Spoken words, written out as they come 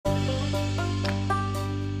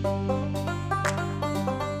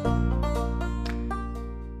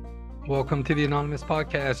welcome to the Anonymous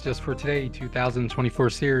Podcast, just for today,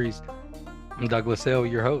 2024 series. I'm Douglas L.,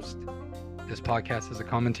 your host. This podcast is a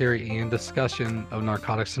commentary and discussion of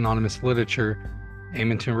Narcotics Anonymous literature,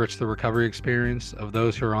 aiming to enrich the recovery experience of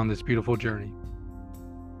those who are on this beautiful journey.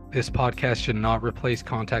 This podcast should not replace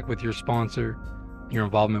contact with your sponsor, your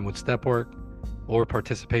involvement with step work, or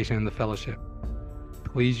participation in the fellowship.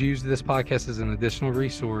 Please use this podcast as an additional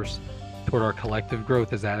resource toward our collective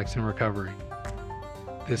growth as addicts in recovery.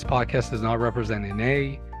 This podcast does not represent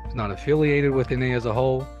NA, is not affiliated with NA as a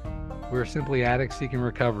whole. We're simply addicts seeking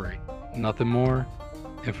recovery, nothing more,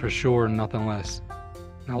 and for sure, nothing less.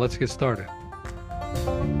 Now let's get started.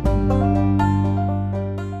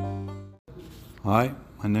 Hi,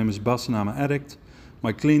 my name is Bas and I'm an addict.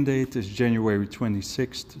 My clean date is January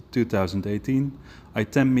 26th, 2018. I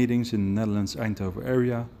attend meetings in the Netherlands Eindhoven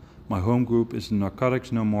area. My home group is the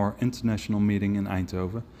Narcotics No More International meeting in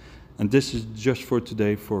Eindhoven. And this is just for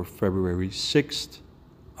today, for February 6th.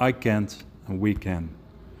 I can't and we can.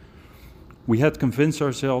 We had convinced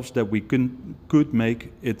ourselves that we could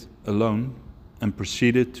make it alone and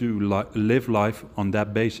proceeded to live life on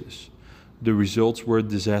that basis. The results were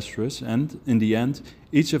disastrous, and in the end,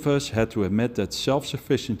 each of us had to admit that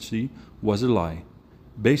self-sufficiency was a lie.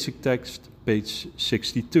 Basic text, page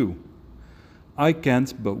 62. I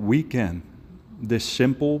can't, but we can. This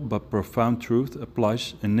simple but profound truth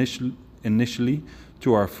applies initially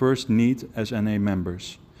to our first need as NA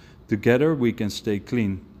members. Together we can stay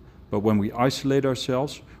clean, but when we isolate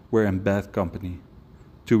ourselves, we're in bad company.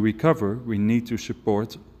 To recover, we need the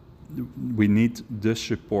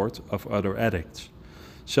support of other addicts.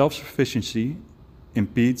 Self-sufficiency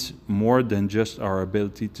impedes more than just our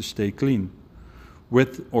ability to stay clean.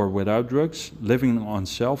 With or without drugs, living on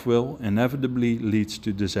self-will inevitably leads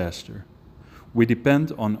to disaster. We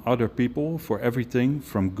depend on other people for everything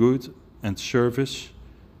from goods and services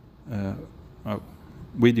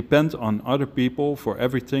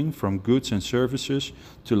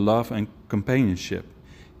to love and companionship.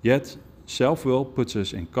 Yet, self-will puts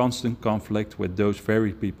us in constant conflict with those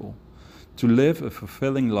very people. To live a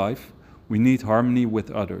fulfilling life, we need harmony with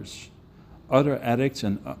others. Other addicts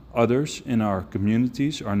and others in our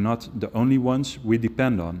communities are not the only ones we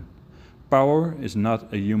depend on. Power is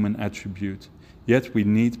not a human attribute, yet we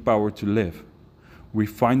need power to live. We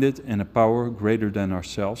find it in a power greater than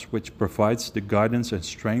ourselves, which provides the guidance and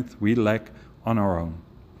strength we lack on our own.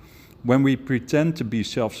 When we pretend to be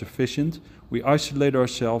self-sufficient, we isolate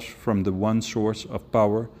ourselves from the one source of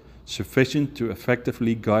power sufficient to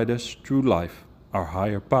effectively guide us through life, our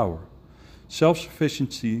higher power.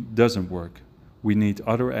 Self-sufficiency doesn't work. We need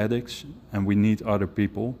other addicts and we need other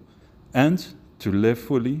people. And to live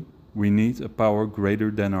fully, we need a power greater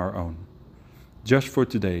than our own. Just for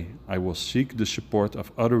today, I will seek the support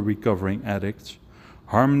of other recovering addicts,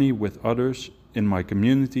 harmony with others in my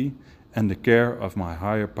community, and the care of my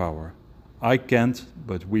higher power. I can't,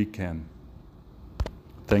 but we can.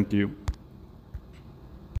 Thank you.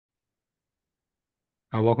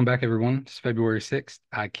 Welcome back, everyone. It's February 6th.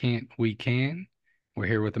 I can't, we can. We're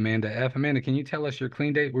here with Amanda F. Amanda, can you tell us your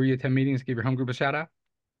clean date, where you attend meetings, give your home group a shout out?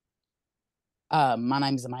 My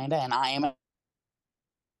name is Amanda, and I am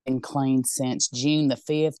been clean since June the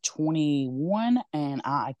 5th, 21, and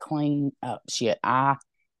I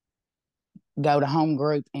go to home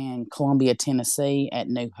group in Columbia, Tennessee at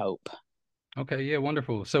New Hope. Okay, yeah,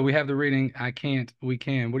 wonderful. So we have the reading, I can't, we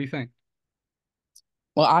can. What do you think?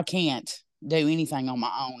 Well, I can't do anything on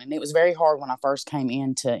my own, and it was very hard when I first came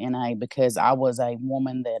into NA because I was a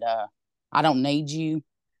woman that I don't need you.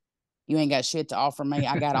 You ain't got shit to offer me.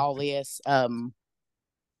 I got all this.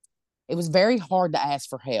 It was very hard to ask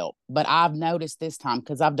for help, but I've noticed this time,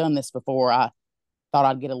 because I've done this before, I thought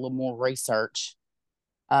I'd get a little more research,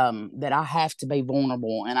 that I have to be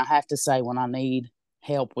vulnerable and I have to say when I need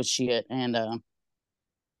help with shit. And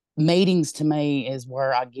meetings to me is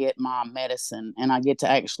where I get my medicine, and I get to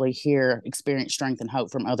actually experience strength and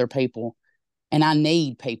hope from other people. And I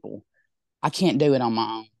need people. I can't do it on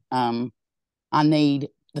my own. I need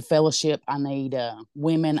the fellowship. I need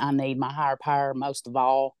women. I need my higher power most of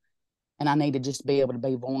all. And I need to just be able to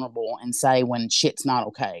be vulnerable and say when shit's not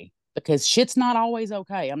okay. Because shit's not always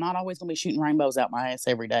okay. I'm not always going to be shooting rainbows out my ass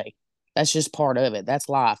every day. That's just part of it. That's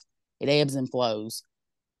life. It ebbs and flows.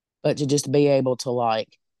 But to just be able to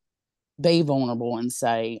be vulnerable and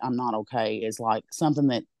say I'm not okay is something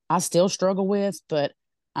that I still struggle with, but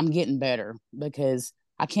I'm getting better because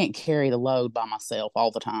I can't carry the load by myself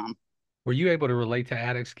all the time. Were you able to relate to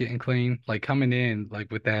addicts getting clean, like coming in,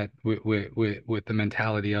 like with that, with the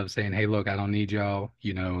mentality of saying, "Hey, look, I don't need y'all,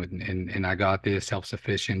 and I got this,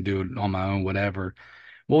 self-sufficient, do it on my own, whatever."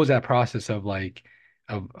 What was that process of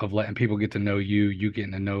of letting people get to know you, you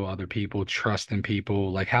getting to know other people, trusting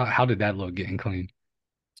people? Like how did that look getting clean?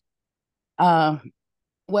 Uh,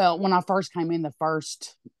 well, when I first came in, the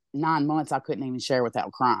first 9 months, I couldn't even share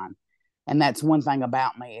without crying. And that's one thing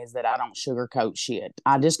about me is that I don't sugarcoat shit.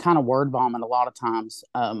 I just kind of word vomit a lot of times,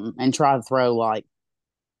 and try to throw like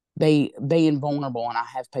being vulnerable. And I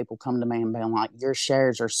have people come to me and being like, "Your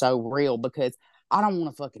shares are so real," because I don't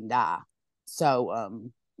want to fucking die.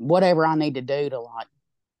 So, whatever I need to do to like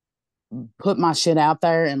put my shit out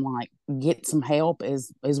there and like get some help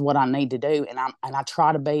is what I need to do. And I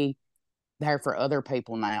try to be there for other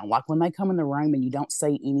people now. Like when they come in the room and you don't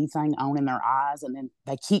see anything on in their eyes, and then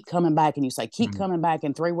they keep coming back, and you say, "Keep Mm. coming back,"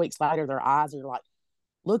 and 3 weeks later their eyes are like,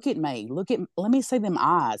 "Look at me, let me see them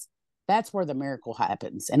eyes." That's where the miracle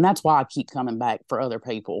happens. And that's why I keep coming back for other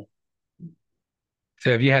people.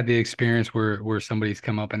 So have you had the experience where somebody's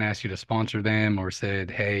come up and asked you to sponsor them or said,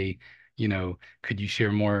 "Hey, could you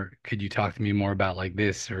share more? Could you talk to me more about like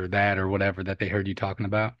this or that or whatever that they heard you talking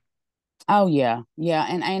about?" Oh yeah, yeah.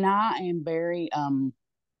 And I am very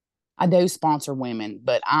I do sponsor women,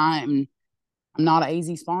 but I'm not an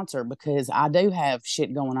easy sponsor because I do have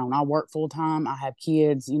shit going on. I work full time, I have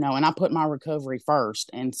kids, and I put my recovery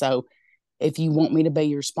first. And so if you want me to be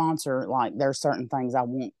your sponsor, like there's certain things I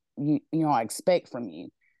want I expect from you.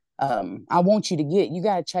 I want you to you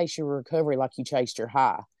got to chase your recovery like you chased your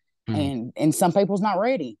high. Mm. And some people's not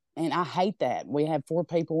ready. And I hate that. We had 4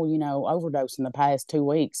 people, overdose in the past 2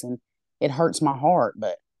 weeks, and it hurts my heart.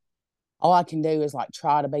 But all I can do is like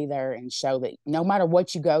try to be there and show that no matter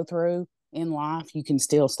what you go through in life, you can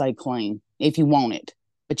still stay clean if you want it,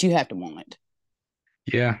 but you have to want it.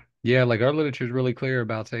 Yeah. Yeah, like our literature is really clear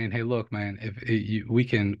about saying, "Hey, look, man, we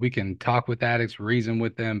can talk with addicts, reason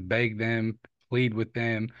with them, beg them, plead with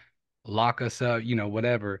them, lock us up,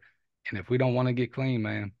 whatever. And if we don't want to get clean,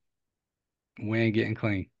 man, we ain't getting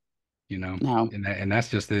clean, you know." No. And that's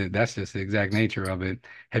just the exact nature of it.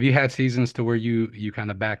 Have you had seasons to where you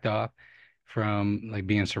kind of backed off from like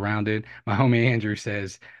being surrounded? My homie Andrew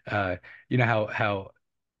says, you know how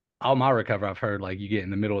all my recovery, I've heard like you get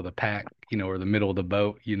in the middle of the pack, or the middle of the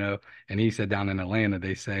boat, and he said down in Atlanta,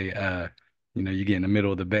 they say, you get in the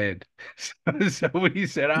middle of the bed. So when he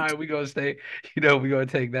said, "All right, we gonna stay, we gonna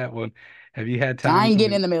take that one." Have you had I times ain't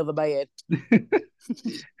getting in when the middle of the bed.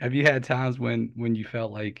 have you had times when you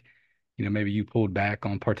felt like, maybe you pulled back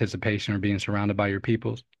on participation or being surrounded by your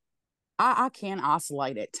peoples? I can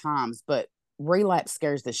oscillate at times, but relapse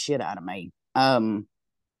scares the shit out of me.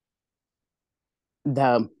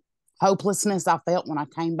 The hopelessness I felt when I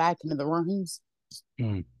came back into the rooms,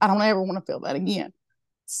 Mm. I don't ever want to feel that again.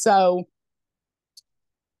 So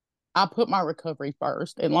I put my recovery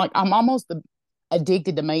first. And like, I'm almost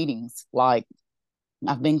addicted to meetings. Like,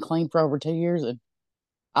 I've been clean for over 2 years, and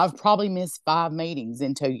I've probably missed 5 meetings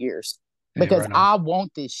in 2 years Yeah, because right on. I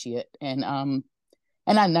want this shit. And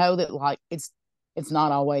I know that like it's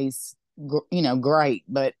not always great,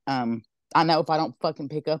 but I know if I don't fucking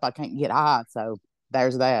pick up, I can't get high. So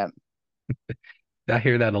there's that. I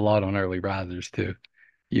hear that a lot on early risers too.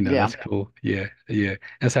 Yeah. That's cool. Yeah, yeah.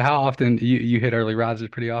 And so how often you hit early risers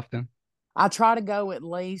pretty often? I try to go at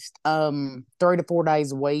least 3 to 4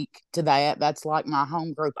 days a week to that. That's like my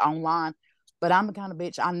home group online. But I'm the kind of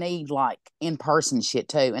bitch I need like in person shit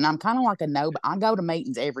too. And I'm kind of like a no, but I go to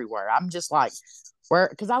meetings everywhere. I'm just like where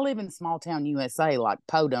because I live in small town USA like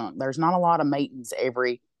Podunk. There's not a lot of meetings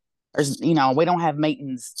we don't have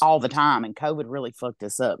meetings all the time, and COVID really fucked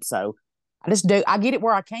us up. So I get it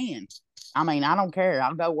where I can. I mean, I don't care.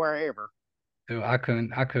 I'll go wherever. So I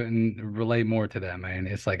couldn't relate more to that, man.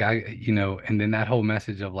 It's like and then that whole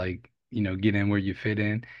message of like, get in where you fit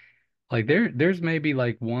in. Like there's maybe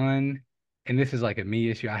like one, and this is like a me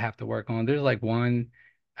issue I have to work on. There's like one,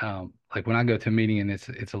 like when I go to a meeting and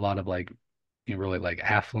it's a lot of like, really like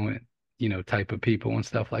affluent, type of people and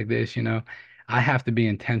stuff like this, I have to be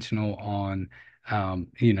intentional on,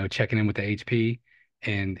 checking in with the HP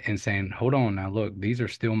and saying, "Hold on now, look, these are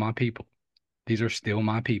still my people. These are still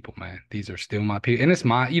my people, man. These are still my people." And it's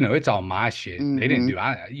it's all my shit. They didn't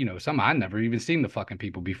Mm-hmm. some I never even seen the fucking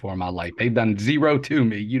people before in my life. They've done zero to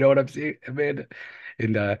me. You know what I'm saying, man?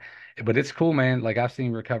 And but it's cool, man. Like I've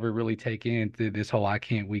seen recovery really take into this whole I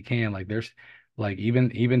can't, we can. Like there's like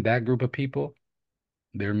even that group of people,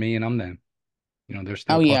 they're me and I'm them. They're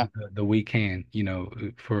still Oh part yeah. of the we can,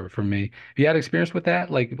 for me. Have you had experience with that?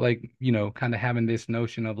 Like, kind of having this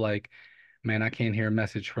notion of like, man, I can't hear a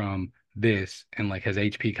message from this. And like, has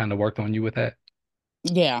HP kind of worked on you with that?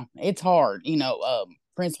 Yeah, it's hard,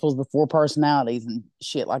 principles before personalities and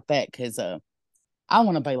shit like that. Cause I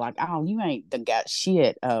want to be like, oh, you ain't the got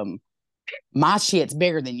shit. My shit's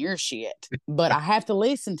bigger than your shit, but I have to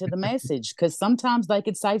listen to the message because sometimes they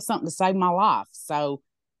could say something to save my life. So,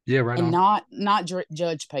 Yeah, right and on. not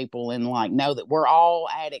judge people and like know that we're all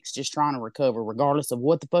addicts just trying to recover, regardless of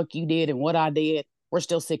what the fuck you did and what I did. We're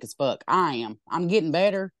still sick as fuck. I am. I'm getting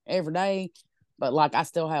better every day, but like I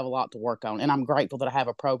still have a lot to work on, and I'm grateful that I have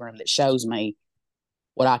a program that shows me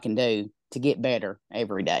what I can do to get better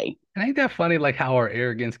every day. And ain't that funny, like how our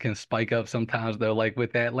arrogance can spike up sometimes though, like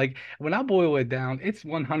with that, like when I boil it down, it's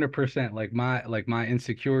 100% like my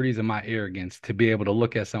insecurities and my arrogance to be able to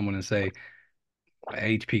look at someone and say,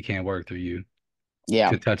 HP can't work through you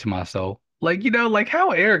Yeah, to touch my soul. Like, like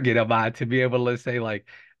how arrogant am I to be able to say like,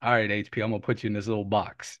 all right, HP, I'm gonna put you in this little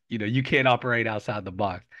box. You can't operate outside the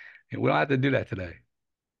box. And we don't have to do that today.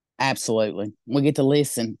 absolutely. We get to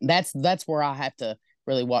listen. That's where I have to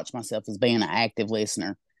really watch myself as being an active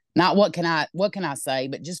listener. Not what can I say,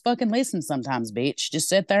 but just fucking listen sometimes, bitch. Just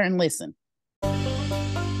sit there and listen.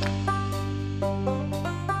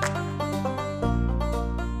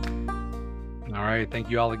 All right. Thank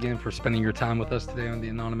you all again for spending your time with us today on the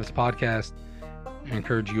Anonymous Podcast. I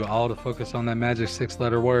encourage you all to focus on that magic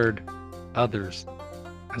 6-letter word, others,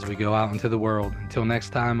 as we go out into the world. Until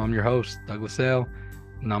next time, I'm your host, Douglas L.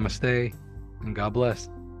 Namaste, and God bless.